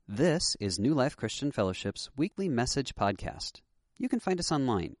This is New Life Christian Fellowship's weekly message podcast. You can find us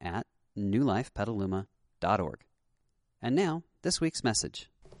online at newlifepetaluma.org. And now, this week's message.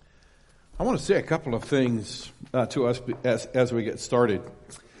 I want to say a couple of things to us as we get started.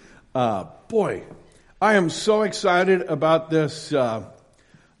 Boy, I am so excited about this Not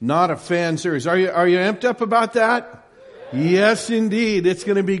a Fan series. Are you amped up about that? Yes, indeed. It's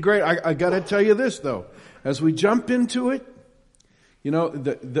going to be great. I got to tell you this, though. As we jump into it, you know,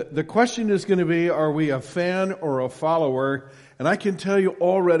 the question is going to be, are we a fan or a follower? And I can tell you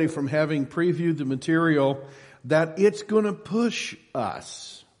already from having previewed the material that it's going to push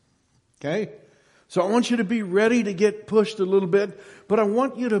us. Okay? So I want you to be ready to get pushed a little bit, but I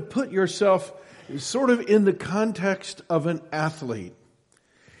want you to put yourself sort of in the context of an athlete.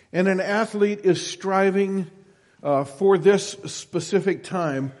 And an athlete is striving for this specific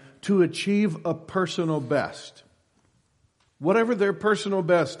time to achieve a personal best. Whatever their personal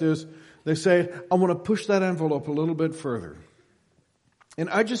best is, they say, I want to push that envelope a little bit further. And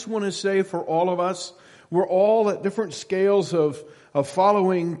I just want to say for all of us, we're all at different scales of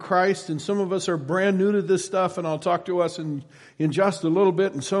following Christ, and some of us are brand new to this stuff, and I'll talk to us in just a little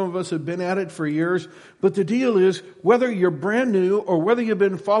bit, and some of us have been at it for years. But the deal is, whether you're brand new or whether you've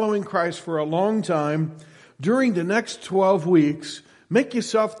been following Christ for a long time, during the next 12 weeks, make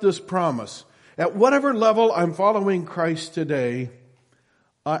yourself this promise. At whatever level I'm following Christ today,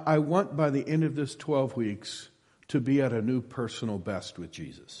 I want by the end of this 12 weeks to be at a new personal best with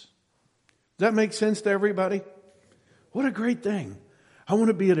Jesus. Does that make sense to everybody? What a great thing. I want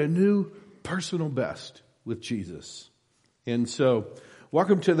to be at a new personal best with Jesus. And so,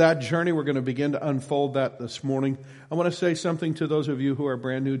 welcome to that journey. We're going to begin to unfold that this morning. I want to say something to those of you who are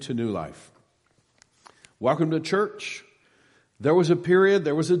brand new to New Life. Welcome to church. There was a period,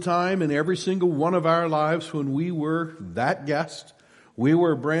 there was a time in every single one of our lives when we were that guest. We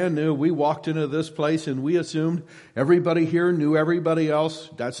were brand new. We walked into this place and we assumed everybody here knew everybody else.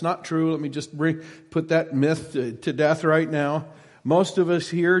 That's not true. Let me just put that myth to death right now. Most of us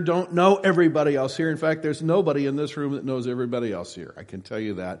here don't know everybody else here. In fact, there's nobody in this room that knows everybody else here. I can tell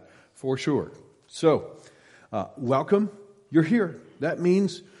you that for sure. So, welcome. You're here. That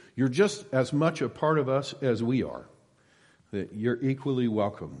means you're just as much a part of us as we are. That you're equally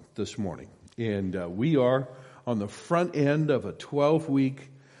welcome this morning. And we are on the front end of a 12-week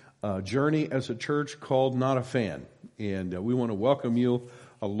journey as a church called Not a Fan. And we want to welcome you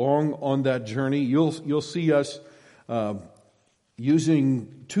along on that journey. You'll see us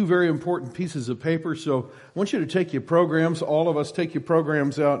using two very important pieces of paper. So I want you to take your programs, all of us take your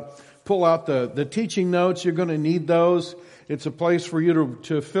programs out, pull out the teaching notes. You're going to need those. It's a place for you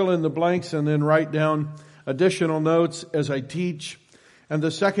to fill in the blanks and then write down additional notes as I teach. And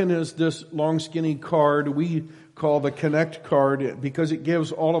the second is this long skinny card we call the Connect card because it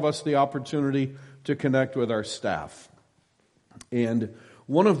gives all of us the opportunity to connect with our staff. And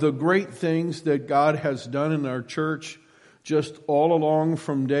one of the great things that God has done in our church just all along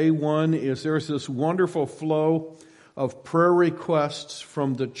from day one is there's this wonderful flow of prayer requests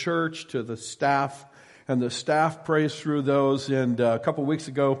from the church to the staff, and the staff prays through those. And a couple weeks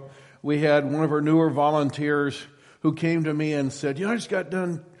ago, we had one of our newer volunteers who came to me and said, I just got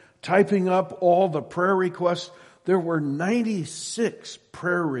done typing up all the prayer requests. There were 96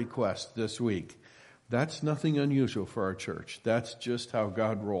 prayer requests this week. That's nothing unusual for our church. That's just how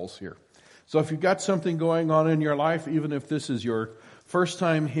God rolls here. So if you've got something going on in your life, even if this is your first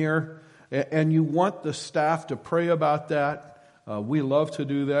time here, and you want the staff to pray about that, we love to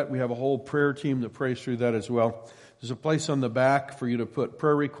do that. We have a whole prayer team that prays through that as well. There's a place on the back for you to put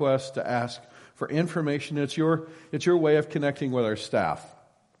prayer requests, to ask for information. It's your way of connecting with our staff.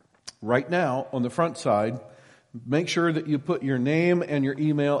 Right now, on the front side, make sure that you put your name and your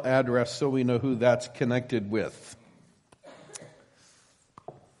email address so we know who that's connected with.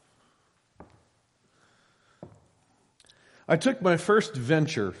 I took my first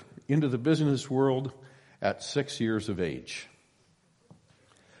venture into the business world at 6 years of age.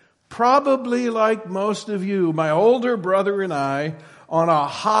 Probably like most of you, my older brother and I, on a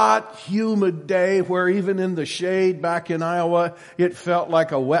hot, humid day where even in the shade back in Iowa, it felt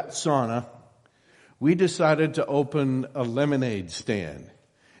like a wet sauna, we decided to open a lemonade stand.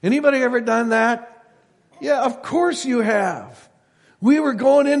 Anybody ever done that? Yeah, of course you have. We were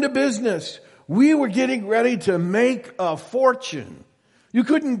going into business. We were getting ready to make a fortune. You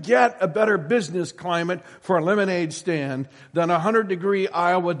couldn't get a better business climate for a lemonade stand than a 100-degree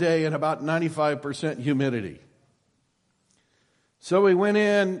Iowa day and about 95% humidity. So we went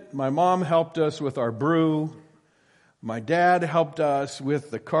in. My mom helped us with our brew. My dad helped us with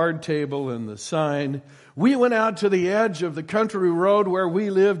the card table and the sign. We went out to the edge of the country road where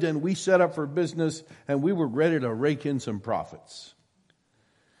we lived, and we set up for business, and we were ready to rake in some profits.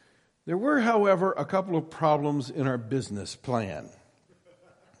 There were, however, a couple of problems in our business plan.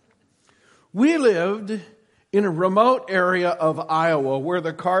 We lived in a remote area of Iowa where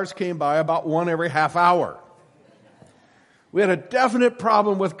the cars came by about one every half hour. We had a definite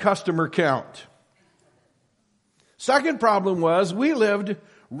problem with customer count. Second problem was we lived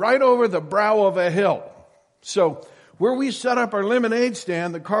right over the brow of a hill. So where we set up our lemonade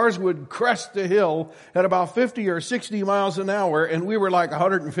stand, the cars would crest the hill at about 50 or 60 miles an hour, and we were like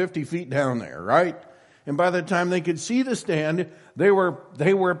 150 feet down there, right? And by the time they could see the stand, they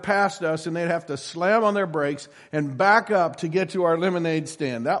were past us, and they'd have to slam on their brakes and back up to get to our lemonade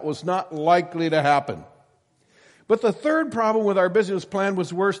stand. That was not likely to happen. But the third problem with our business plan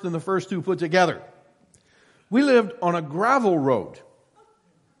was worse than the first two put together. We lived on a gravel road.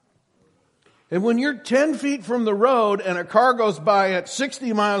 And when you're 10 feet from the road and a car goes by at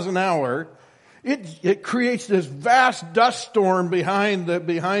 60 miles an hour, it creates this vast dust storm behind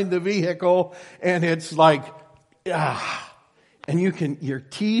the vehicle, and it's like, and your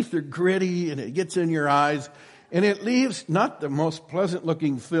teeth are gritty, and it gets in your eyes, and it leaves not the most pleasant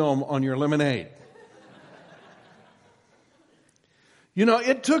looking film on your lemonade. You know,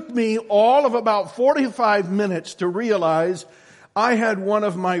 it took me all of about 45 minutes to realize I had one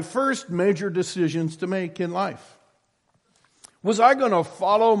of my first major decisions to make in life. Was I going to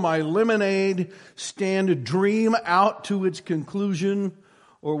follow my lemonade stand dream out to its conclusion,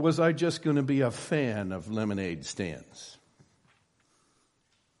 or was I just going to be a fan of lemonade stands?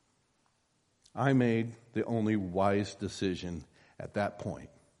 I made the only wise decision at that point.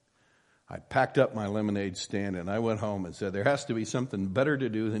 I packed up my lemonade stand and I went home and said, there has to be something better to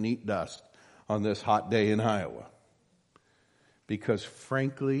do than eat dust on this hot day in Iowa. Because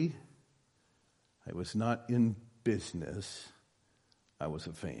frankly, I was not in business. I was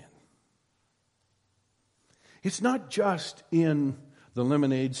a fan. It's not just in the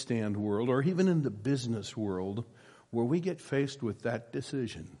lemonade stand world or even in the business world where we get faced with that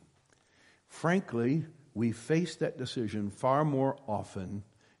decision. Frankly, we face that decision far more often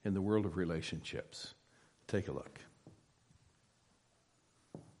in the world of relationships. Take a look.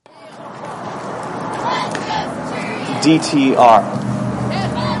 DTR.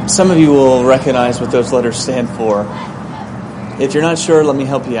 Some of you will recognize what those letters stand for. If you're not sure, let me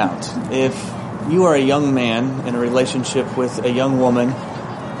help you out. If you are a young man in a relationship with a young woman,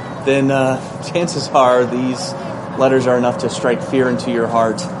 then chances are these letters are enough to strike fear into your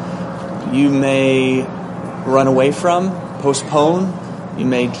heart. You may run away from, postpone, you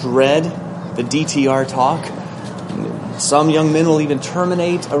may dread the DTR talk. Some young men will even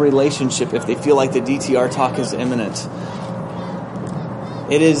terminate a relationship if they feel like the DTR talk is imminent.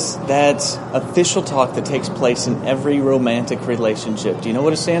 It is that official talk that takes place in every romantic relationship. Do you know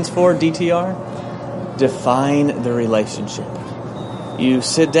what it stands for, DTR? Define the relationship. You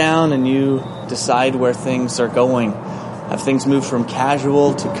sit down and you decide where things are going. Have things moved from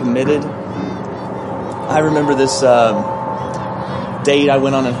casual to committed? I remember this date I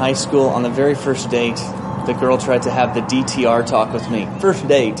went on in high school. On the very first date, the girl tried to have the DTR talk with me. First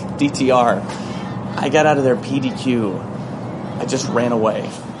date, DTR. I got out of there PDQ. I just ran away.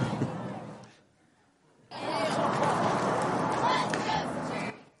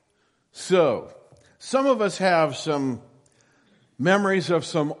 So, some of us have some memories of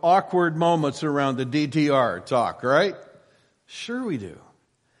some awkward moments around the DTR talk, right? Sure we do.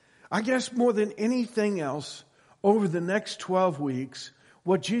 I guess more than anything else, over the next 12 weeks,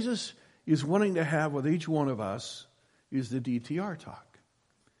 what Jesus is wanting to have with each one of us is the DTR talk.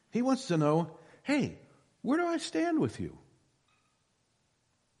 He wants to know, hey, where do I stand with you?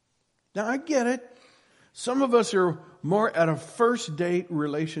 Now, I get it. Some of us are more at a first date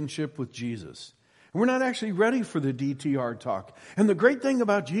relationship with Jesus. We're not actually ready for the DTR talk. And the great thing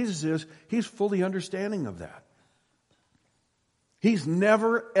about Jesus is he's fully understanding of that. He's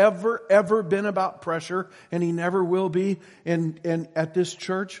never, ever, ever been about pressure, and he never will be. And at this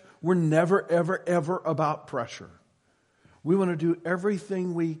church, we're never, ever, ever about pressure. We want to do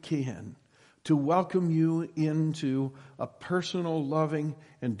everything we can to welcome you into a personal, loving,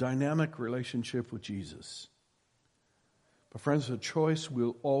 and dynamic relationship with Jesus. But friends, the choice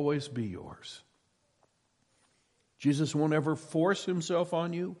will always be yours. Jesus won't ever force himself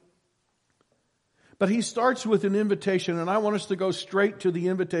on you. But he starts with an invitation, and I want us to go straight to the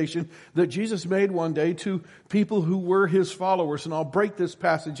invitation that Jesus made one day to people who were his followers. And I'll break this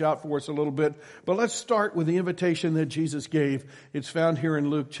passage out for us a little bit. But let's start with the invitation that Jesus gave. It's found here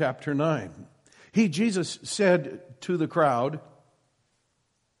in Luke chapter 9. Jesus said to the crowd,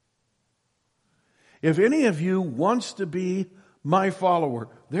 if any of you wants to be my follower,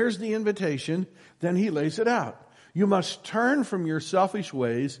 there's the invitation, then he lays it out. You must turn from your selfish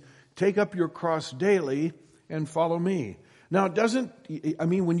ways, take up your cross daily, and follow me. Now,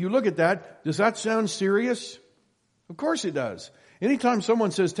 when you look at that, does that sound serious? Of course it does. Anytime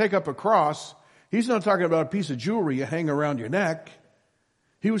someone says take up a cross, he's not talking about a piece of jewelry you hang around your neck.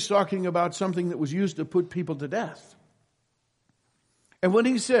 He was talking about something that was used to put people to death. And when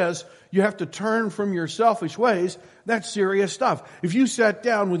he says you have to turn from your selfish ways, that's serious stuff. If you sat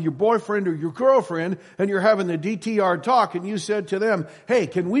down with your boyfriend or your girlfriend and you're having the DTR talk and you said to them, hey,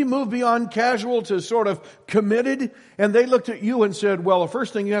 can we move beyond casual to sort of committed? And they looked at you and said, well, the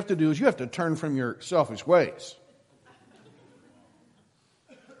first thing you have to do is you have to turn from your selfish ways.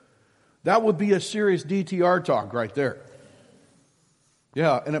 That would be a serious DTR talk right there.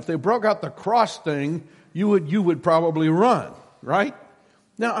 Yeah, and if they broke out the cross thing, you would probably run, right?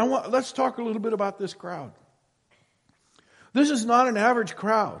 Now, let's talk a little bit about this crowd. This is not an average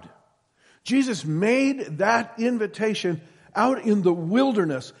crowd. Jesus made that invitation out in the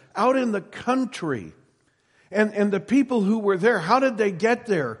wilderness, out in the country. And the people who were there, how did they get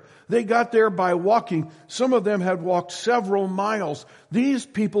there? They got there by walking. Some of them had walked several miles. These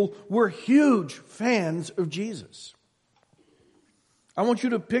people were huge fans of Jesus. I want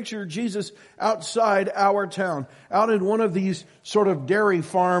you to picture Jesus outside our town, out in one of these sort of dairy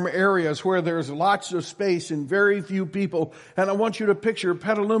farm areas where there's lots of space and very few people. And I want you to picture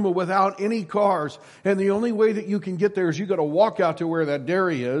Petaluma without any cars. And the only way that you can get there is you got to walk out to where that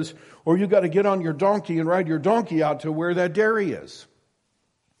dairy is, or you got to get on your donkey and ride your donkey out to where that dairy is.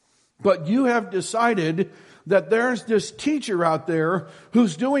 But you have decided that there's this teacher out there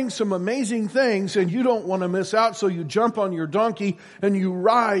who's doing some amazing things and you don't want to miss out, so you jump on your donkey and you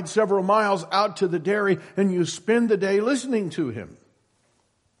ride several miles out to the dairy and you spend the day listening to him.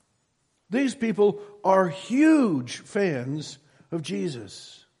 These people are huge fans of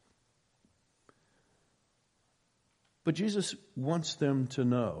Jesus. But Jesus wants them to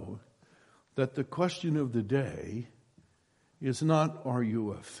know that the question of the day is not, are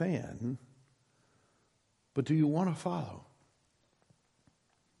you a fan? But do you want to follow?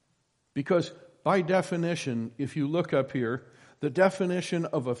 Because by definition, if you look up here, the definition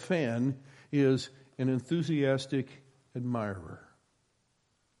of a fan is an enthusiastic admirer.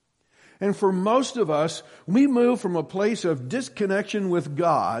 And for most of us, we move from a place of disconnection with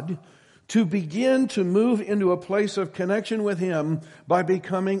God to begin to move into a place of connection with Him by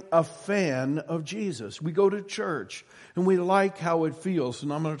becoming a fan of Jesus. We go to church and we like how it feels,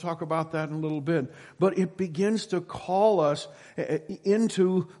 and I'm going to talk about that in a little bit. But it begins to call us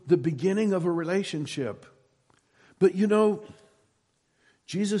into the beginning of a relationship. But you know,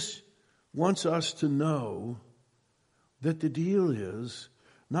 Jesus wants us to know that the deal is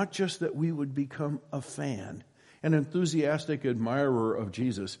not just that we would become a fan, an enthusiastic admirer of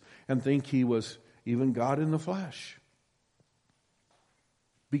Jesus, and think He was even God in the flesh.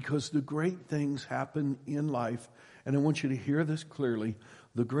 Because the great things happen in life, and I want you to hear this clearly,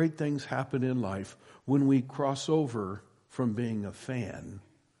 the great things happen in life when we cross over from being a fan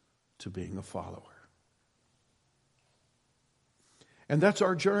to being a follower. And that's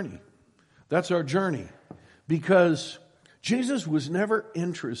our journey. That's our journey. Because Jesus was never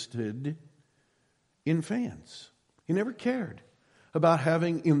interested in fans. He never cared about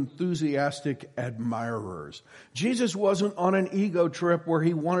having enthusiastic admirers. Jesus wasn't on an ego trip where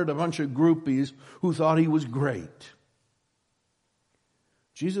He wanted a bunch of groupies who thought He was great.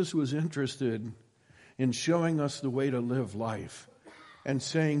 Jesus was interested in showing us the way to live life and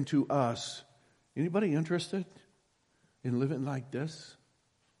saying to us, anybody interested in living like this?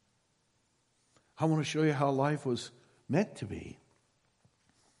 I want to show you how life was meant to be.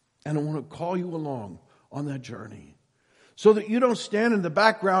 And I want to call you along on that journey, so that you don't stand in the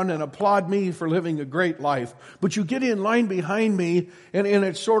background and applaud me for living a great life, but you get in line behind me, and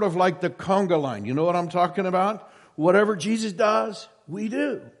it's sort of like the conga line. You know what I'm talking about? Whatever Jesus does, we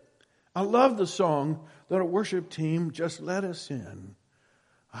do. I love the song that our worship team just led us in.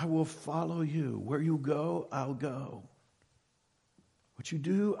 I will follow you. Where you go, I'll go. What you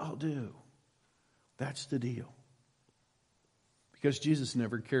do, I'll do. That's the deal. Because Jesus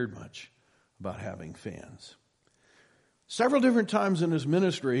never cared much about having fans. Several different times in His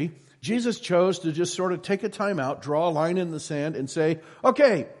ministry, Jesus chose to just sort of take a time out, draw a line in the sand and say,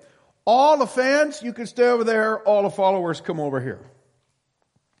 okay, all the fans, you can stay over there. All the followers, come over here.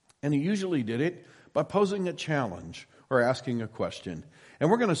 And He usually did it by posing a challenge or asking a question.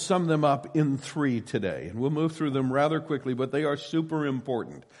 And we're going to sum them up in 3 today. And we'll move through them rather quickly, but they are super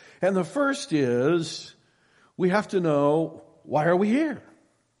important. And the first is, we have to know, why are we here?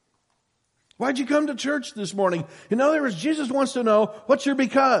 Why'd you come to church this morning? In other words, Jesus wants to know, what's your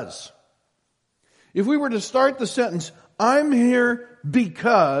because? If we were to start the sentence, I'm here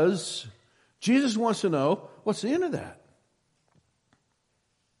because, Jesus wants to know, what's the end of that?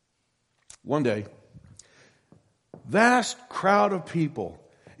 One day, vast crowd of people.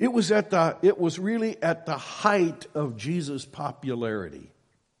 It was really at the height of Jesus' popularity.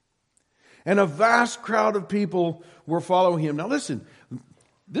 And a vast crowd of people were following him. Now listen,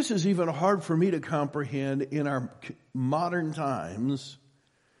 this is even hard for me to comprehend in our modern times.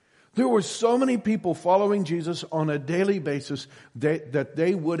 There were so many people following Jesus on a daily basis that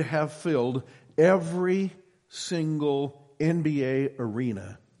they would have filled every single NBA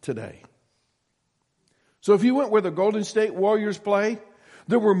arena today. So if you went where the Golden State Warriors play,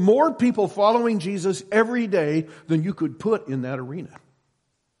 there were more people following Jesus every day than you could put in that arena.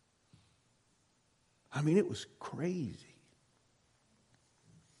 I mean, it was crazy.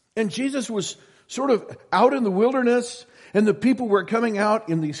 And Jesus was sort of out in the wilderness, and the people were coming out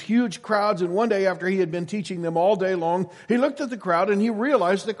in these huge crowds. And one day after he had been teaching them all day long, he looked at the crowd and he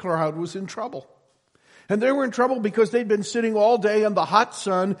realized the crowd was in trouble. And they were in trouble because they'd been sitting all day in the hot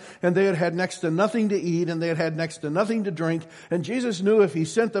sun, and they had had next to nothing to eat, and they had had next to nothing to drink. And Jesus knew if he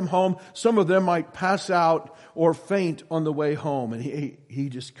sent them home, some of them might pass out or faint on the way home. And he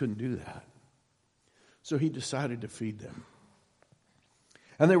just couldn't do that. So he decided to feed them.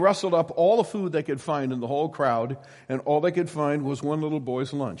 And they rustled up all the food they could find in the whole crowd, and all they could find was one little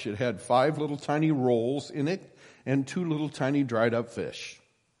boy's lunch. It had 5 little tiny rolls in it and 2 little tiny dried up fish.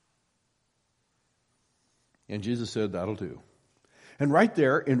 And Jesus said, that'll do. And right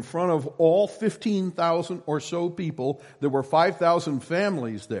there in front of all 15,000 or so people, there were 5,000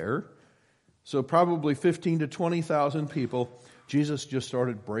 families there, so probably 15 to 20,000 people. Jesus just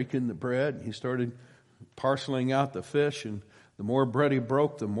started breaking the bread. He started parceling out the fish, and the more bread he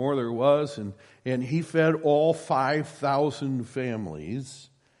broke, the more there was. And he fed all 5,000 families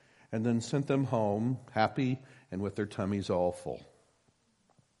and then sent them home happy and with their tummies all full.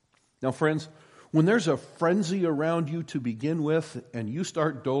 Now, friends, when there's a frenzy around you to begin with and you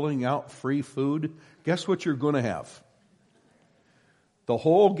start doling out free food, guess what you're going to have? The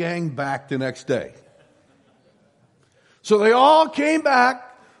whole gang back the next day. So they all came back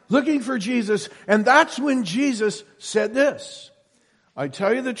looking for Jesus, and that's when Jesus said this. I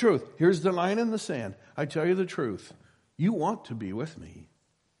tell you the truth. Here's the line in the sand. I tell you the truth. You want to be with me,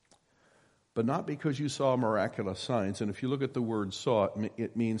 but not because you saw miraculous signs. And if you look at the word saw,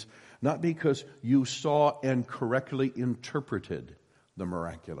 it means not because you saw and correctly interpreted the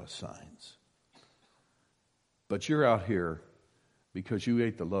miraculous signs, but you're out here because you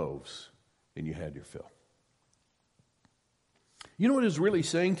ate the loaves and you had your fill. You know what he's really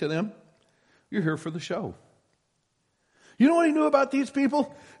saying to them? You're here for the show. You know what he knew about these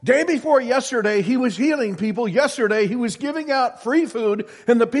people? Day before yesterday, he was healing people. Yesterday, he was giving out free food,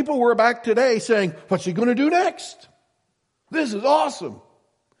 and the people were back today saying, what's he going to do next? This is awesome.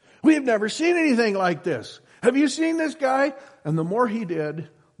 We've never seen anything like this. Have you seen this guy? And the more he did,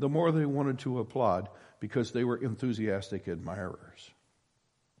 the more they wanted to applaud because they were enthusiastic admirers.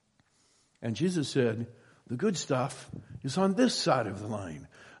 And Jesus said, the good stuff is on this side of the line,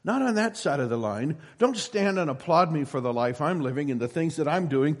 not on that side of the line. Don't stand and applaud me for the life I'm living and the things that I'm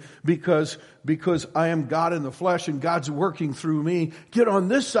doing because I am God in the flesh and God's working through me. Get on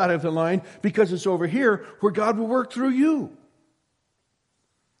this side of the line because it's over here where God will work through you.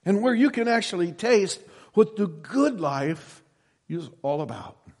 And where you can actually taste what the good life is all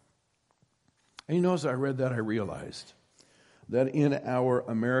about. And you know, as I read that, I realized that in our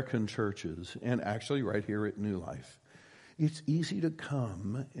American churches, and actually right here at New Life, it's easy to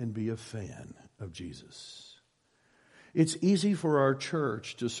come and be a fan of Jesus. It's easy for our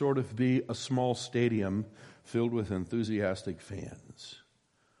church to sort of be a small stadium filled with enthusiastic fans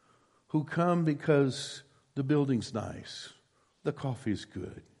who come because the building's nice, the coffee's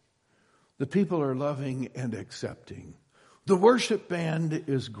good, the people are loving and accepting, the worship band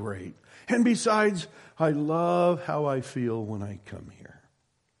is great, and besides, I love how I feel when I come here.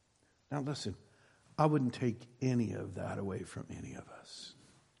 Now listen, I wouldn't take any of that away from any of us.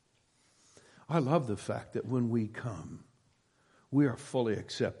 I love the fact that when we come, we are fully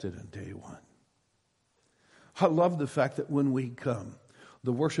accepted on day one. I love the fact that when we come,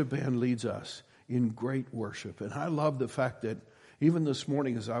 the worship band leads us in great worship. And I love the fact that even this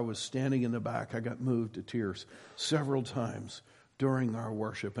morning as I was standing in the back, I got moved to tears several times during our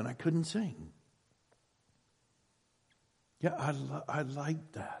worship, and I couldn't sing. Yeah, I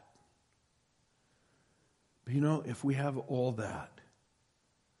like that. But you know, if we have all that,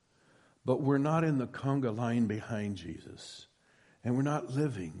 but we're not in the conga line behind Jesus, and we're not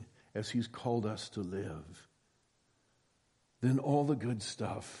living as He's called us to live, then all the good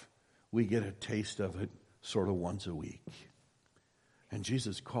stuff, we get a taste of it sort of once a week. And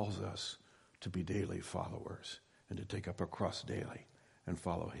Jesus calls us to be daily followers and to take up a cross daily and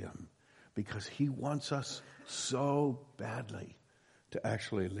follow Him, because He wants us so badly to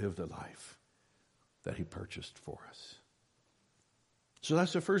actually live the life that He purchased for us. So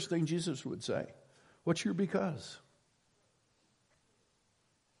that's the first thing Jesus would say. What's your because?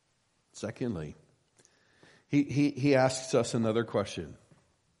 Secondly, he asks us another question.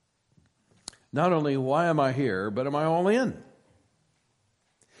 Not only why am I here, but am I all in?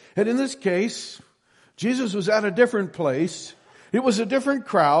 And in this case, Jesus was at a different place. It was a different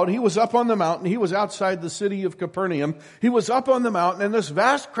crowd. He was up on the mountain. He was outside the city of Capernaum. He was up on the mountain, and this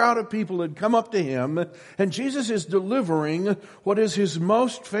vast crowd of people had come up to Him, and Jesus is delivering what is His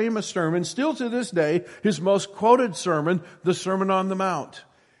most famous sermon, still to this day, His most quoted sermon, the Sermon on the Mount.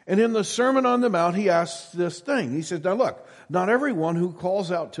 And in the Sermon on the Mount, He asks this thing. He says, now look, not everyone who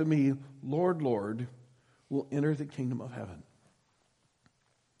calls out to me, Lord, Lord, will enter the kingdom of heaven.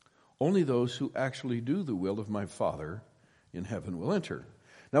 Only those who actually do the will of my Father in heaven will enter.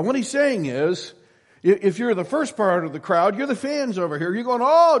 Now what He's saying is, if you're the first part of the crowd, you're the fans over here. You're going,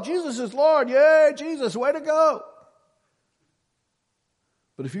 oh, Jesus is Lord. Yay, Jesus, way to go.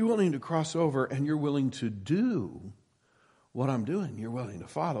 But if you're willing to cross over and you're willing to do what I'm doing, you're willing to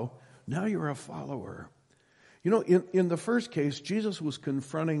follow, now you're a follower. You know, in the first case, Jesus was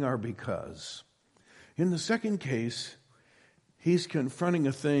confronting our because. In the second case, He's confronting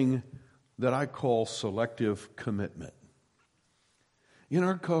a thing that I call selective commitment. In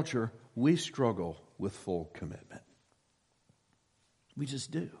our culture, we struggle with full commitment. We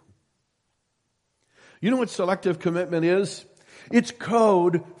just do. You know what selective commitment is? It's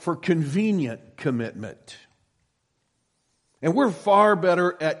code for convenient commitment. And we're far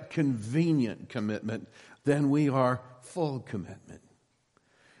better at convenient commitment than we are full commitment.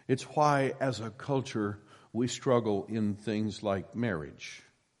 It's why, as a culture, we struggle in things like marriage.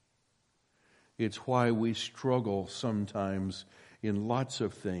 It's why we struggle sometimes in lots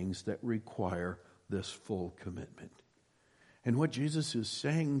of things that require this full commitment. And what Jesus is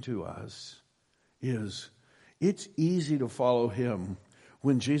saying to us is, it's easy to follow Him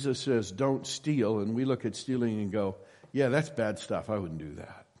when Jesus says, don't steal, and we look at stealing and go, yeah, that's bad stuff. I wouldn't do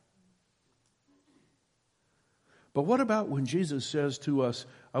that. But what about when Jesus says to us,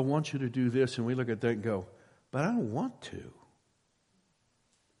 I want you to do this, and we look at that and go, but I don't want to.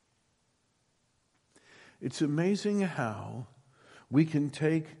 It's amazing how we can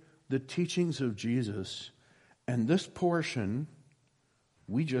take the teachings of Jesus, and this portion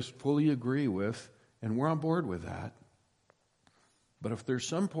we just fully agree with, and we're on board with that. But if there's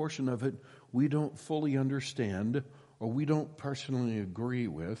some portion of it we don't fully understand or we don't personally agree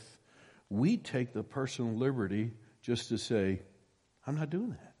with, we take the personal liberty just to say, I'm not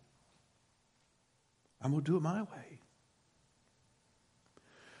doing that. I'm going to do it my way.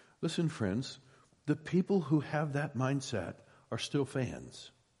 Listen, friends, the people who have that mindset are still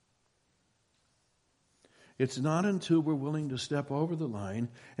fans. It's not until we're willing to step over the line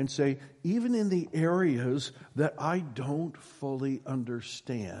and say, even in the areas that I don't fully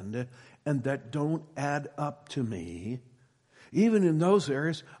understand and that don't add up to me, even in those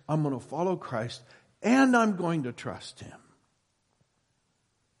areas, I'm going to follow Christ and I'm going to trust Him.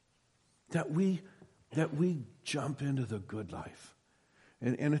 That we jump into the good life.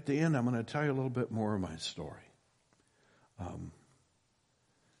 And at the end, I'm going to tell you a little bit more of my story.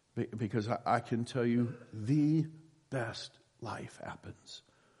 Because I can tell you the best life happens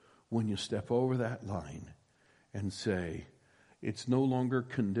when you step over that line and say, it's no longer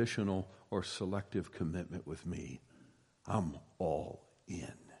conditional or selective commitment with me. I'm all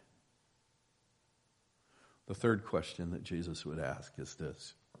in. The third question that Jesus would ask is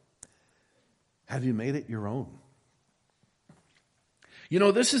this: have you made it your own? You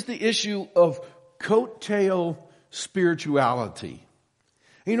know, this is the issue of coattail spirituality.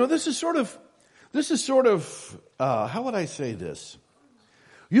 You know, this is sort of, how would I say this?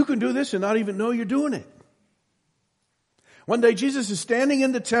 You can do this and not even know you're doing it. One day Jesus is standing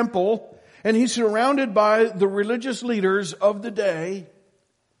in the temple and He's surrounded by the religious leaders of the day.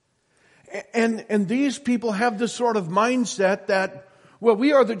 And these people have this sort of mindset that, well,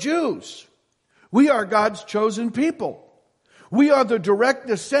 we are the Jews. We are God's chosen people. We are the direct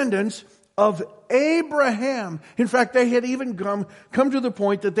descendants of Abraham. In fact, they had even come to the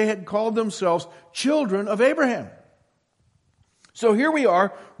point that they had called themselves children of Abraham. So here we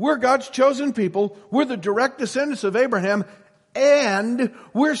are. We're God's chosen people. We're the direct descendants of Abraham. and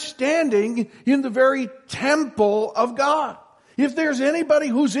we're standing in the very temple of God. If there's anybody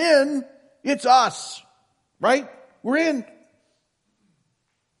who's in, it's us, right? We're in.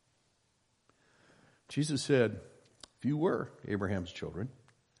 Jesus said, if you were Abraham's children,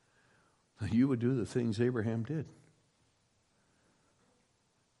 you would do the things Abraham did.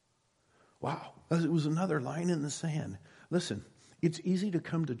 Wow, it was another line in the sand. Listen, it's easy to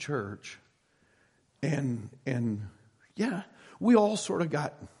come to church and yeah, we all sort of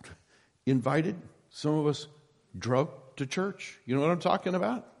got invited. Some of us drove to church. You know what I'm talking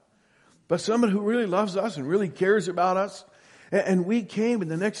about? But someone who really loves us and really cares about us. And we came,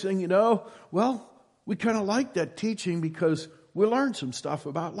 and the next thing you know, well, we kind of like that teaching because we learned some stuff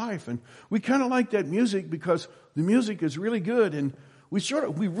about life. And we kind of like that music because the music is really good. And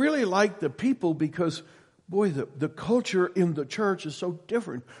we really like the people because, boy, the culture in the church is so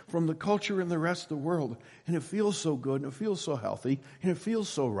different from the culture in the rest of the world. And it feels so good, and it feels so healthy, and it feels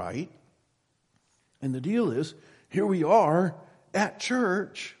so right. And the deal is, here we are at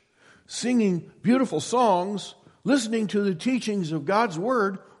church, singing beautiful songs, listening to the teachings of God's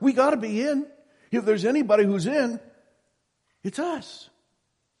Word. We got to be in. If there's anybody who's in, it's us.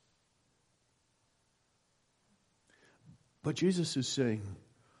 But Jesus is saying,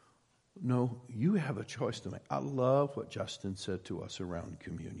 no, you have a choice to make. I love what Justin said to us around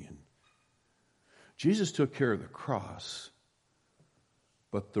communion. Jesus took care of the cross,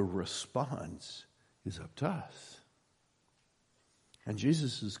 but the response is up to us. And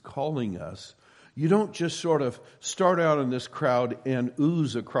Jesus is calling us. You don't just sort of start out in this crowd and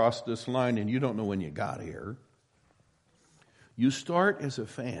ooze across this line and you don't know when you got here. You start as a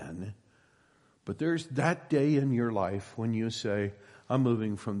fan, but there's that day in your life when you say, I'm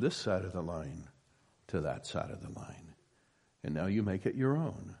moving from this side of the line to that side of the line. And now you make it your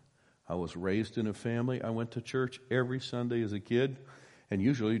own. I was raised in a family. I went to church every Sunday as a kid, and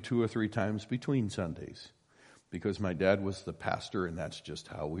usually 2 or 3 times between Sundays, because my dad was the pastor and that's just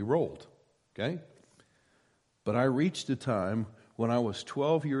how we rolled. Okay? But I reached a time when I was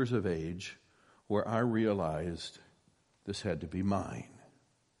 12 years of age where I realized this had to be mine.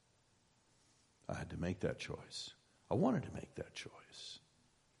 I had to make that choice. I wanted to make that choice.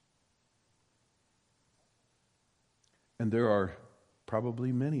 And there are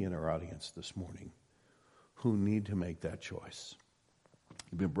probably many in our audience this morning who need to make that choice.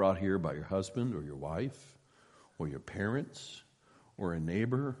 You've been brought here by your husband or your wife or your parents or a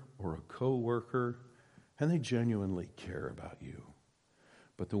neighbor or a co-worker, and they genuinely care about you.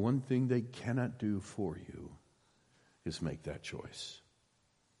 But the one thing they cannot do for you is make that choice,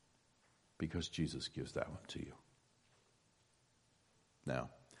 because Jesus gives that one to you. Now,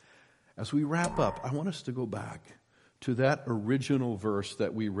 as we wrap up, I want us to go back to that original verse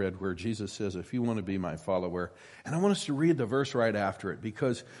that we read where Jesus says, if you want to be my follower. And I want us to read the verse right after it,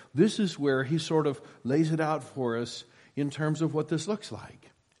 because this is where he sort of lays it out for us in terms of what this looks like.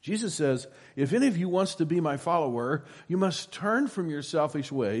 Jesus says, if any of you wants to be my follower, you must turn from your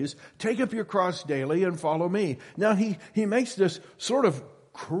selfish ways, take up your cross daily, and follow me. Now, he makes this sort of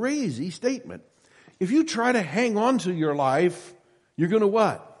crazy statement. If you try to hang on to your life, you're going to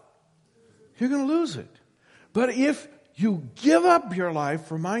what? You're going to lose it. But if you give up your life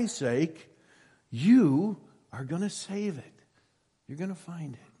for my sake, you are going to save it. You're going to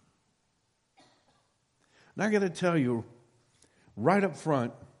find it. And I got to tell you, right up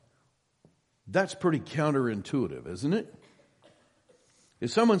front, that's pretty counterintuitive, isn't it?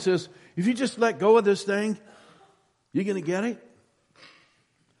 If someone says, if you just let go of this thing, you're going to get it?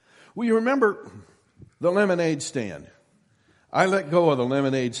 Well, you remember the lemonade stand. I let go of the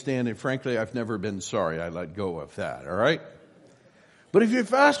lemonade stand, and frankly, I've never been sorry I let go of that, all right? But if you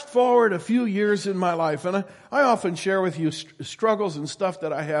fast forward a few years in my life, and I often share with you struggles and stuff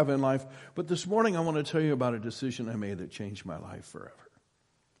that I have in life, but this morning I want to tell you about a decision I made that changed my life forever.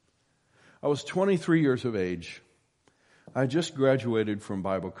 I was 23 years of age. I just graduated from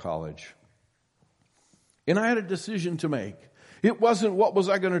Bible college. And I had a decision to make. It wasn't what was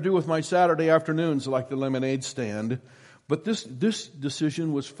I going to do with my Saturday afternoons like the lemonade stand, but this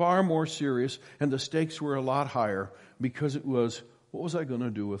decision was far more serious, and the stakes were a lot higher, because it was, what was I going to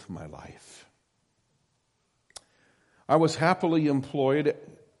do with my life? I was happily employed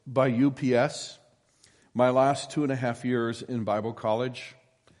by UPS my last 2.5 years in Bible college.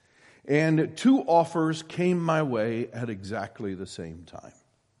 And 2 offers came my way at exactly the same time.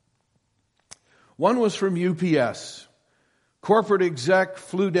 One was from UPS. Corporate exec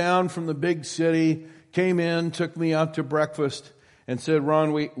flew down from the big city, came in, took me out to breakfast, and said,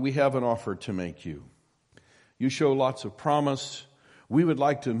 Ron, we have an offer to make you. You show lots of promise. We would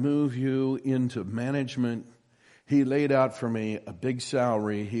like to move you into management. He laid out for me a big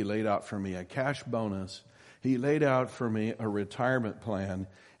salary. He laid out for me a cash bonus. He laid out for me a retirement plan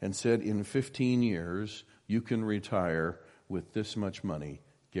and said, in 15 years, you can retire with this much money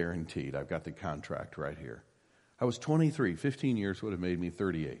guaranteed. I've got the contract right here. I was 23. 15 years would have made me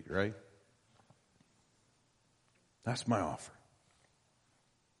 38, right? That's my offer.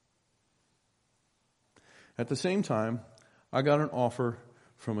 At the same time, I got an offer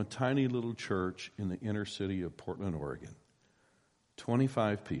from a tiny little church in the inner city of Portland, Oregon.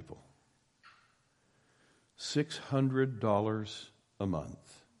 25 people. $600 a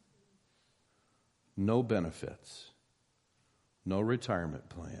month. No benefits. No retirement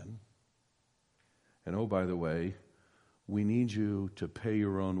plan. And oh, by the way, we need you to pay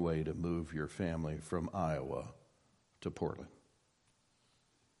your own way to move your family from Iowa to Portland.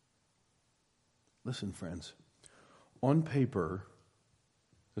 Listen, friends, on paper,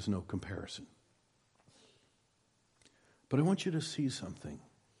 there's no comparison. But I want you to see something.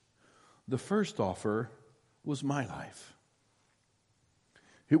 The first offer was my life.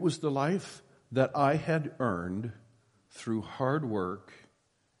 It was the life that I had earned through hard work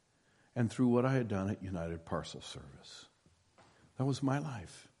and through what I had done at United Parcel Service. That was my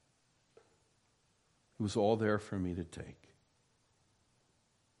life. It was all there for me to take.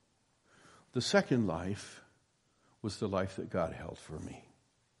 The second life was the life that God held for me.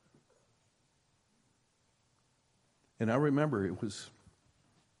 And I remember it was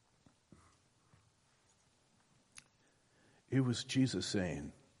Jesus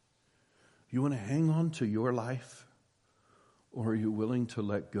saying, you want to hang on to your life, or are you willing to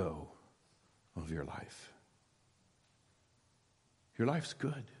let go of your life? Your life's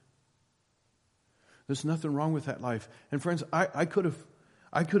good. There's nothing wrong with that life. And friends, I could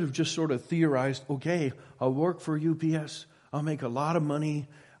have just sort of theorized, okay, I'll work for UPS, I'll make a lot of money,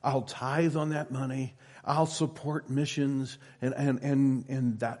 I'll tithe on that money, I'll support missions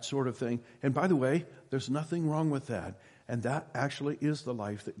and that sort of thing. And by the way, there's nothing wrong with that. And that actually is the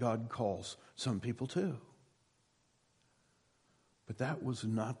life that God calls some people to. But that was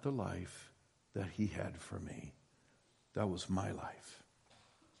not the life that He had for me. That was my life.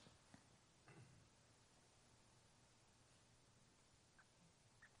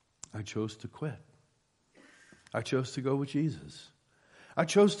 I chose to quit. I chose to go with Jesus. I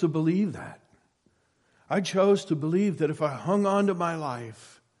chose to believe that. I chose to believe that if I hung on to my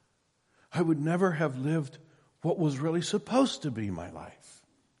life, I would never have lived what was really supposed to be my life.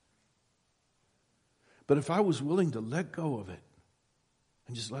 But if I was willing to let go of it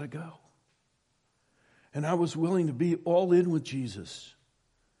and just let it go, and I was willing to be all in with Jesus,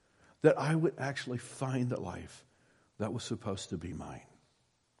 that I would actually find the life that was supposed to be mine.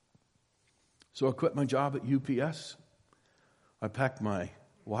 So I quit my job at UPS. I packed my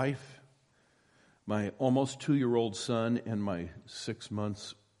wife, my almost 2-year-old son, and my 6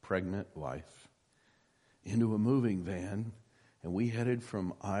 months pregnant wife into a moving van, and we headed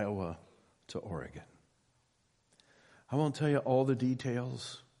from Iowa to Oregon. I won't tell you all the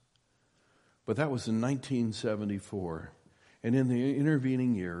details, but that was in 1974. And in the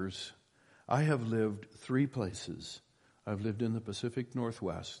intervening years, I have lived 3 places. I've lived in the Pacific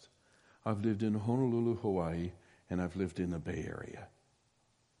Northwest, I've lived in Honolulu, Hawaii, and I've lived in the Bay Area.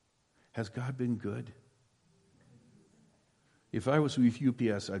 Has God been good? If I was with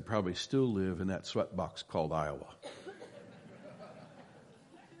UPS, I'd probably still live in that sweatbox called Iowa.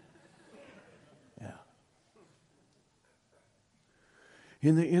 Yeah.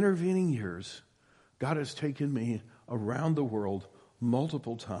 In the intervening years, God has taken me around the world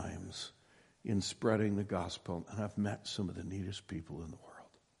multiple times in spreading the gospel, and I've met some of the neatest people in the world.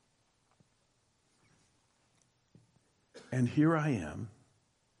 And here I am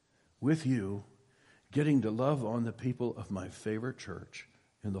with you, getting to love on the people of my favorite church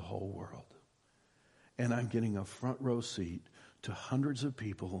in the whole world. And I'm getting a front row seat to hundreds of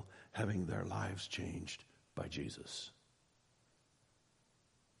people having their lives changed by Jesus.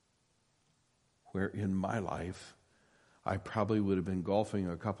 Where in my life, I probably would have been golfing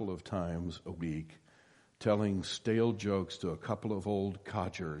a couple of times a week, telling stale jokes to a couple of old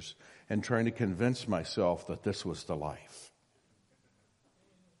codgers, and trying to convince myself that this was the life.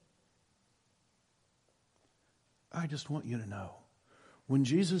 I just want you to know, when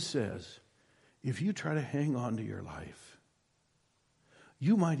Jesus says, if you try to hang on to your life,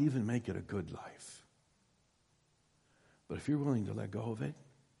 you might even make it a good life. But if you're willing to let go of it,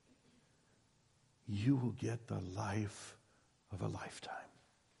 you will get the life of a lifetime.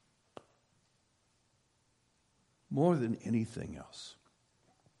 More than anything else,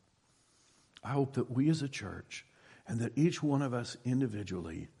 I hope that we as a church, and that each one of us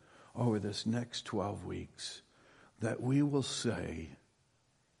individually over this next 12 weeks, that we will say,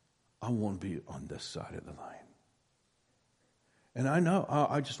 I want to be on this side of the line. And I know,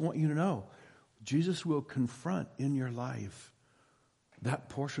 I just want you to know, Jesus will confront in your life that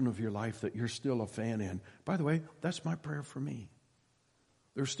portion of your life that you're still a fan in. By the way, that's my prayer for me.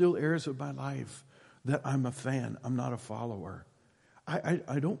 There's still areas of my life that I'm a fan. I'm not a follower.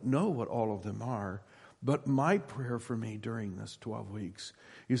 I don't know what all of them are, but my prayer for me during this 12 weeks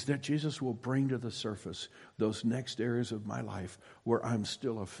is that Jesus will bring to the surface those next areas of my life where I'm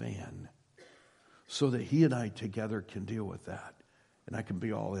still a fan, so that he and I together can deal with that, and I can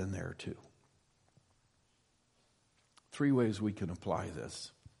be all in there too. 3 ways we can apply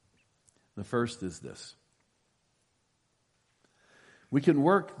this. The first is this. We can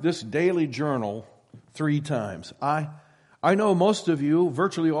work this daily journal 3 times. I know most of you,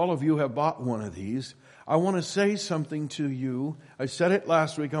 virtually all of you, have bought one of these. I want to say something to you. I said it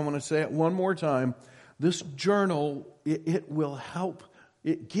last week. I want to say it one more time. This journal, it will help.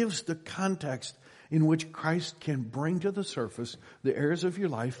 It gives the context in which Christ can bring to the surface the areas of your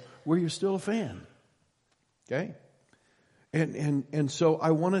life where you're still a fan. Okay? And so I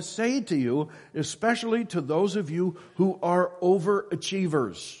want to say to you, especially to those of you who are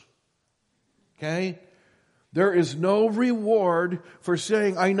overachievers. Okay? There is no reward for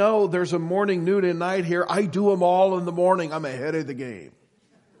saying, I know there's a morning, noon, and night here. I do them all in the morning. I'm ahead of the game.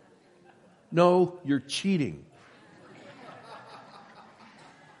 No, you're cheating.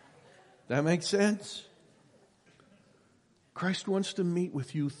 That makes sense? Christ wants to meet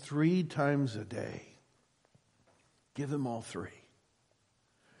with you 3 times a day. Give him all 3.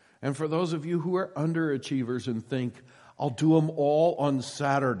 And for those of you who are underachievers and think, I'll do them all on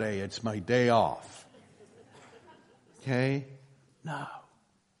Saturday. It's my day off. Okay? No.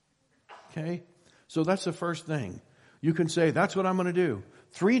 Okay? So that's the first thing. You can say, that's what I'm going to do.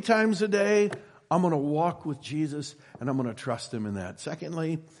 3 times a day, I'm going to walk with Jesus and I'm going to trust him in that.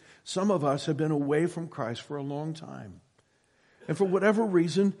 Secondly, some of us have been away from Christ for a long time. And for whatever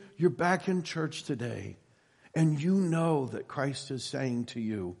reason, you're back in church today. And you know that Christ is saying to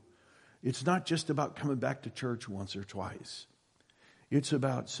you, it's not just about coming back to church once or twice. It's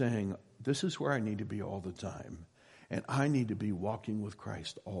about saying, this is where I need to be all the time. And I need to be walking with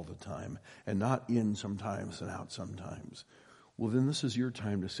Christ all the time and not in sometimes and out sometimes. Well, then this is your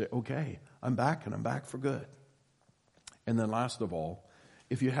time to say, okay, I'm back and I'm back for good. And then last of all,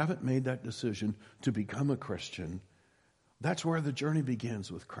 if you haven't made that decision to become a Christian, that's where the journey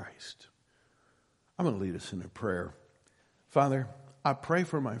begins with Christ. I'm going to lead us in a prayer. Father, I pray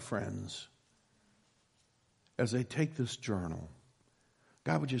for my friends as they take this journal.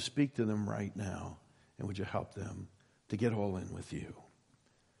 God, would you speak to them right now, and would you help them to get all in with you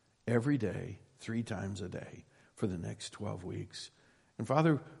every day, 3 times a day for the next 12 weeks. And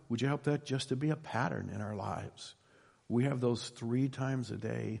Father, would you help that just to be a pattern in our lives? We have those 3 times a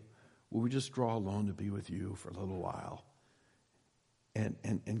day where we just draw alone to be with you for a little while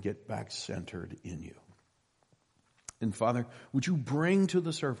and get back centered in you. And Father, would you bring to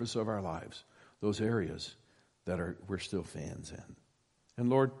the surface of our lives those areas that we're still fans in? And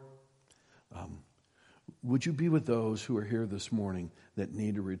Lord, would you be with those who are here this morning that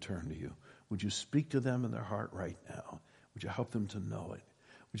need to return to you? Would you speak to them in their heart right now? Would you help them to know it?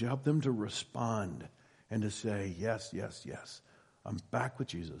 Would you help them to respond and to say, yes, yes, yes, I'm back with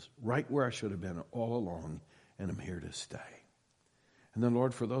Jesus, right where I should have been all along, and I'm here to stay. And then,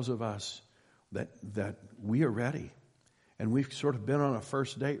 Lord, for those of us that we are ready, and we've sort of been on a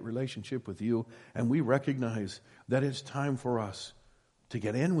first date relationship with you, and we recognize that it's time for us to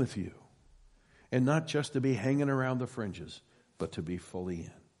get in with you. And not just to be hanging around the fringes, but to be fully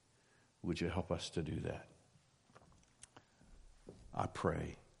in. Would you help us to do that? I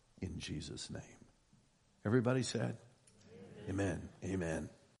pray in Jesus' name. Everybody said, Amen. Amen.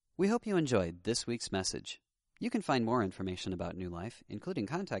 We hope you enjoyed this week's message. You can find more information about New Life, including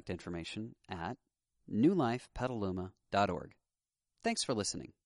contact information, at newlifepetaluma.org. Thanks for listening.